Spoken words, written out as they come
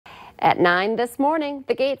At 9 this morning,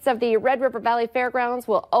 the gates of the Red River Valley Fairgrounds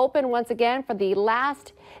will open once again for the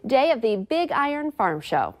last day of the Big Iron Farm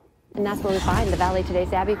Show. And that's where we find the Valley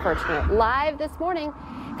Today's Abby Kirchner live this morning,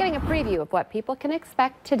 getting a preview of what people can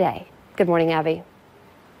expect today. Good morning, Abby.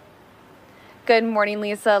 Good morning,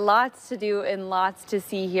 Lisa. Lots to do and lots to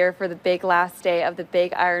see here for the big last day of the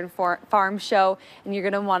Big Iron Farm Show. And you're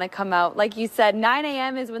going to want to come out. Like you said, 9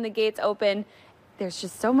 a.m. is when the gates open. There's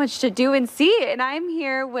just so much to do and see. And I'm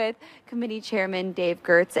here with Committee Chairman Dave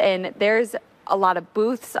Gertz. And there's a lot of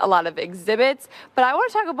booths, a lot of exhibits. But I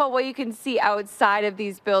want to talk about what you can see outside of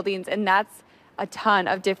these buildings. And that's a ton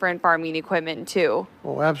of different farming equipment, too.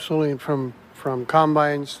 Oh, absolutely. From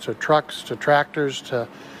combines to trucks to tractors to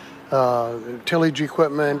tillage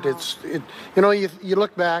equipment. Wow. You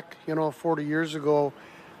look back, 40 years ago,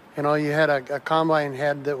 you had a combine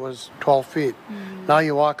head that was 12 feet. Mm-hmm. Now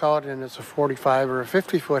you walk out and it's a 45 or a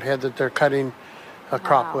 50-foot head that they're cutting a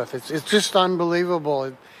crop with. It's just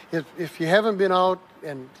unbelievable. If you haven't been out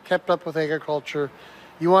and kept up with agriculture,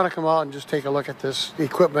 you want to come out and just take a look at this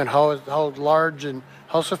equipment, how large and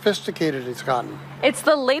how sophisticated it's gotten. It's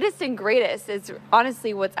the latest and greatest. It's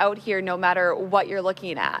honestly what's out here no matter what you're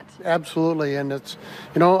looking at. Absolutely, and it's,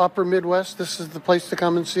 Upper Midwest, this is the place to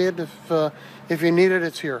come and see it. If you need it,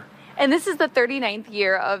 it's here. And this is the 39th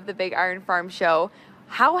year of the Big Iron Farm Show.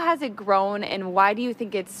 How has it grown, and why do you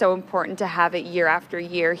think it's so important to have it year after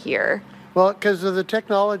year here? Well, because the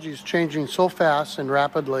technology is changing so fast and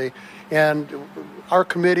rapidly, and our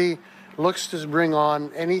committee looks to bring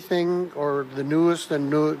on anything or the newest and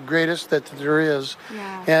greatest that there is.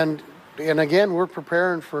 Yeah. And again, we're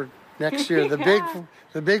preparing for next year, the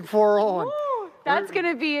big 4-0. That's going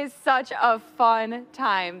to be such a fun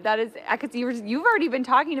time. That is, because you've already been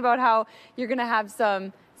talking about how you're going to have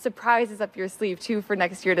some surprises up your sleeve too for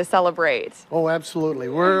next year to celebrate. Oh, absolutely.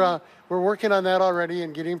 We're working on that already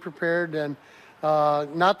and getting prepared. And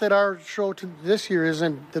not that our show this year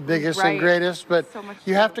isn't the biggest and greatest, but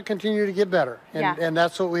you have to continue to get better. And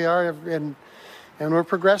that's what we are. And we're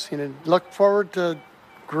progressing and look forward to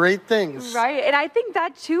great things. Right. And I think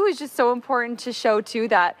that too is just so important to show too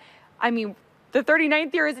that, the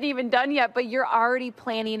 39th year isn't even done yet, but you're already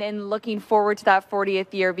planning and looking forward to that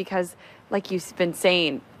 40th year because, like you've been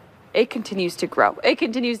saying, it continues to grow. It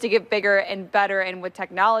continues to get bigger and better, and with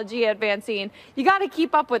technology advancing, you got to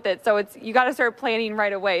keep up with it. So you got to start planning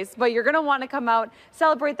right away. But you're going to want to come out,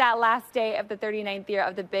 celebrate that last day of the 39th year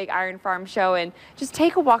of the Big Iron Farm Show, and just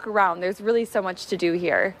take a walk around. There's really so much to do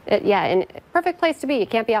here. And perfect place to be. You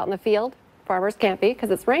can't be out in the field. Farmers can't be because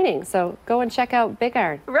it's raining. So go and check out Big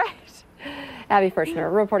Iron. Right. Abby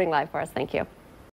Kirchner reporting live for us. Thank you.